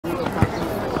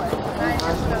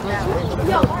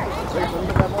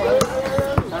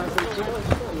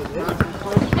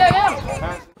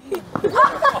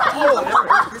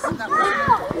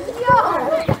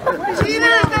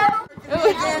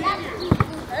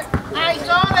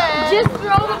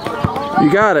You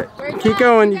got it. Keep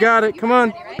going. You got it. Come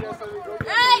on.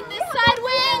 Alright, this side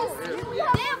wins.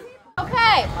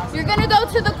 Okay, you're gonna go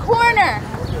to the corner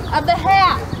of the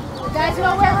hat. You guys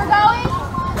know where we're going?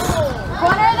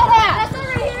 Corner of the hat. That's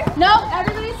over here. Nope,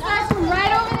 everybody starts from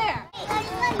right over there.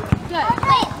 Good.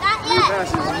 Wait, not yet.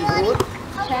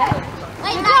 Okay.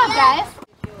 Good job, guys.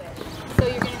 So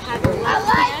you're gonna have your left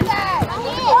hand on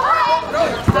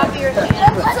the top of your hand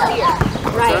here.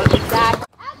 Right, exactly.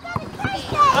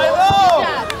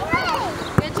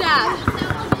 Good job.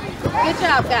 Good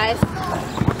job, guys.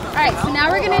 Alright, so now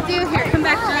we're going to do, here, come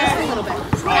back to us a little bit.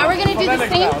 Now we're going to do the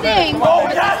same thing, but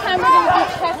this time we're going to do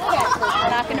chest catch. We're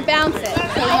not going to bounce it.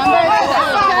 So remember, it's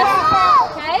chest,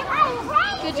 okay?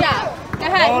 Good job. Go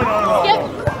ahead. Skip.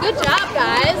 Good job,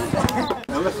 guys.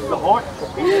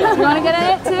 You want to get in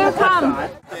it too? Come.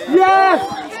 Yes!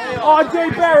 R.J.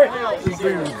 Barrett!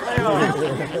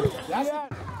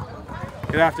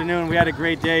 Good afternoon. We had a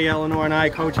great day, Eleanor and I,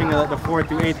 coaching the 4th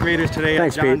through 8th graders today.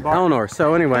 Thanks, Pete. Eleanor.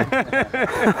 So anyway.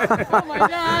 Oh my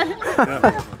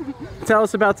God. Tell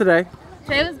us about today.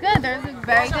 Today was good. There was a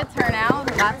very good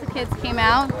turnout. Lots of kids came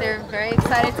out. They're very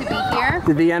excited to be here.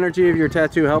 Did the energy of your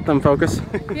tattoo help them focus?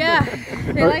 Yeah,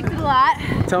 they liked it a lot.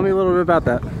 Tell me a little bit about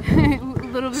that.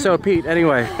 So Pete,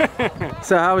 anyway,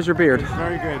 so how was your beard?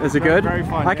 Very good. Is it good? Very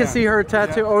fun. I can see her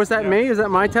tattoo. Oh, is that me? Is that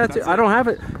my tattoo? I don't have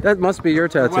it. That must be your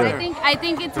tattoo. I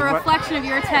think it's a reflection of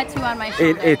your tattoo on my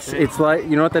shoulder. It's like,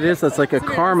 you know what that is? That's like a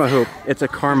karma hoop. It's a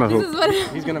karma hoop.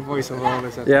 He's gonna voice all of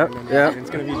this. Yep. It's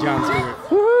gonna be John Stewart.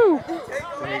 Woohoo!